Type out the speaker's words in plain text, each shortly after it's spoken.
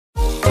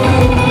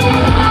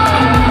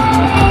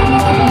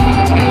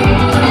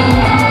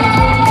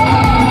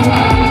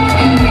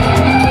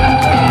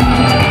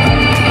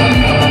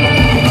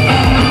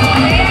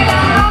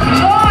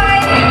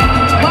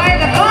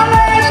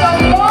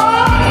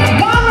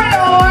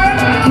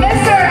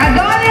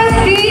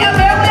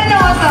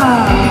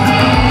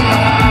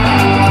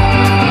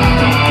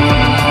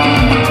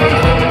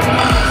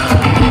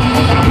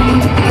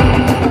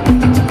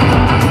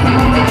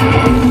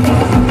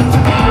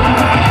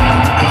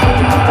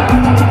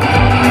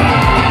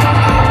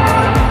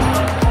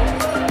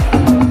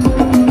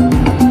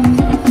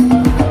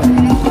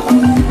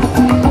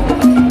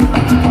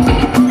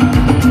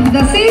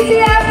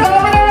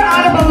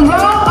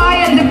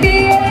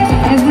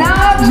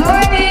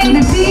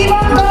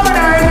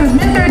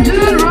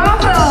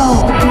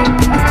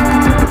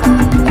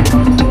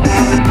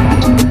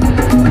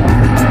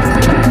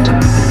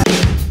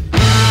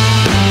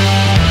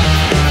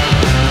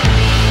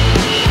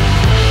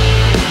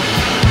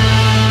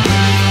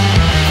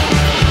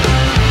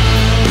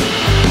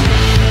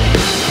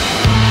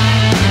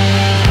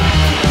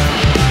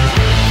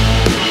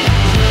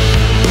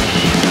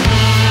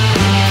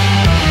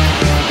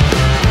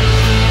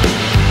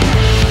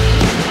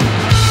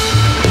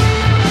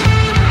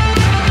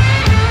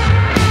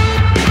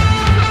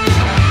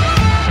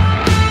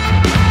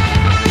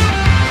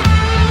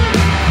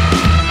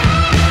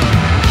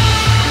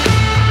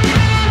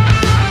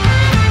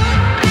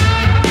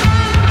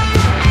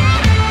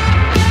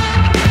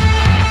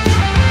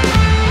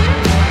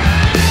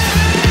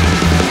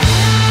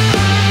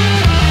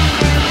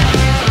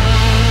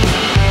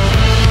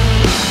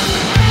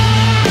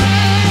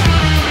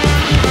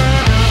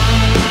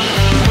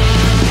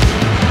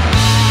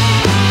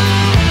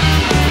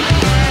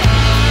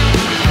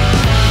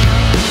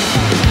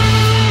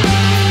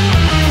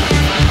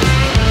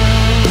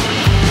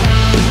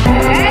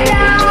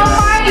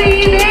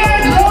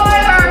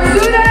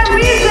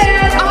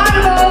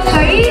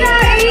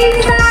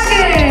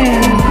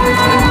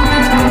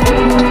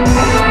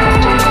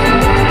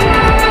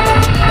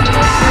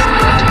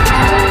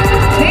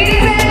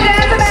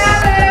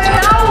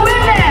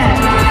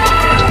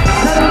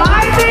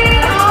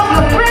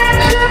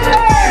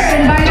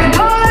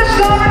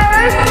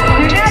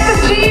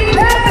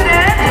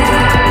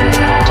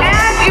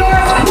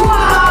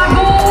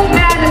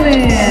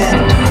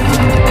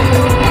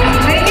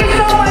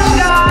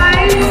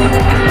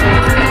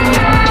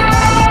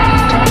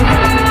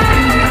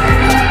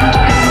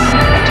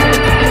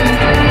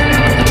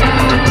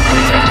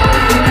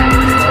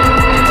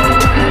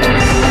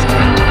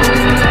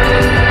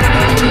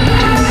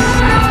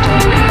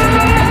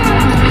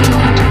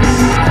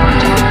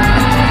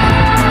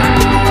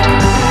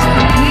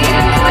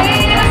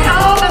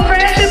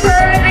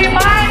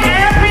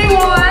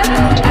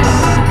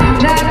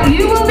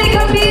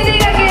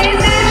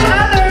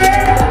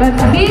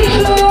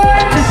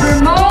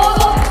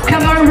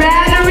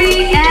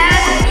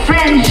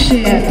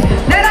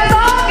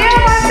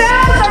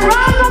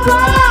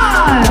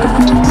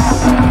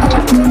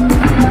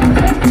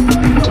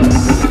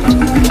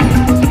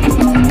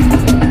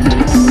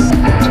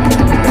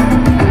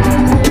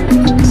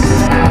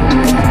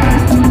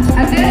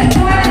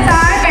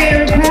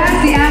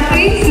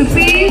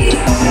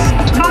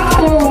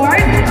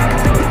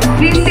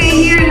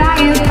lang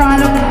in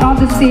front of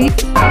the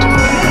stage.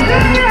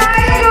 Junior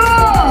high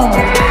school,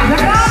 the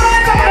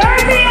College of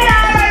Nursing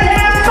and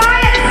Allied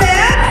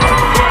Sciences,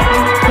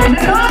 the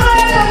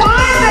College of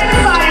Arts and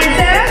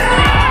Sciences,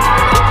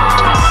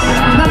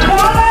 the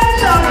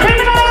College of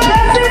Criminal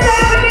Justice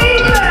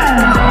Education,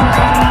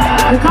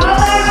 the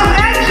College of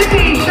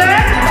Education,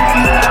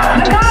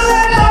 the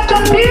College of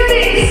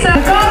Computing, the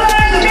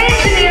College of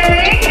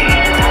Engineering,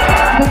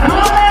 the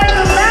College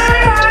of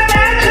Maritime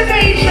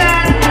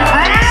Education,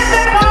 and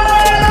the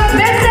College of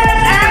Business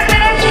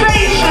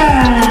Administration.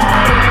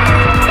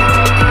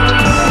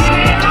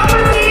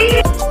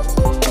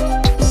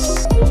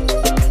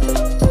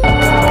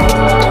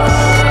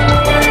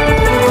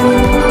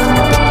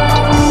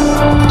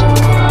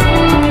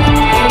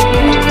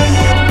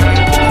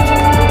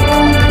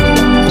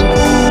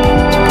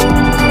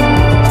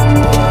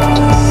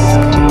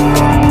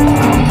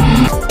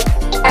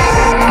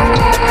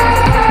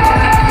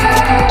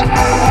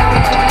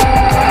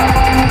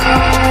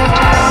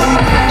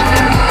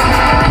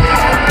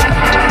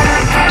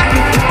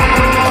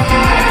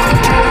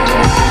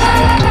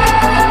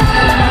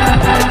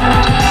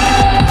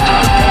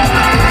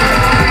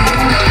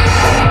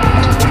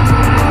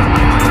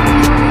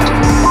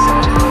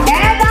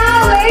 And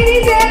now,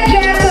 ladies and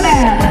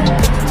gentlemen,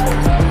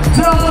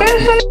 to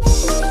officially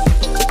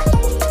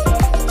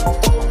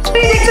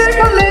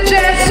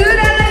Intercollegiate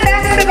Student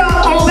Festival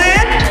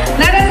open,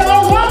 let us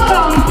all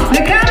welcome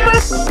the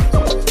campus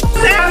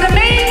and the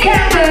main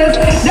campus,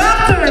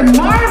 Dr.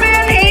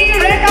 Marvin A.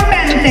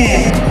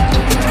 Recapente.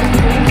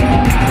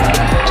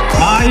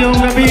 Maayong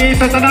gabi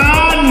sa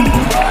tanan!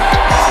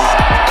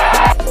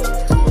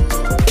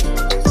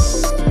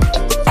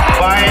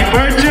 By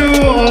virtue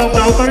of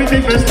the authority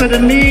vested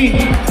in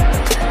me,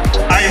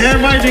 I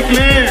hereby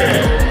declare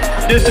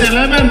this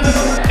 11th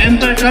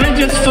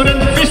Intercollegiate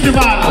Student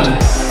Festival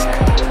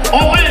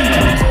open!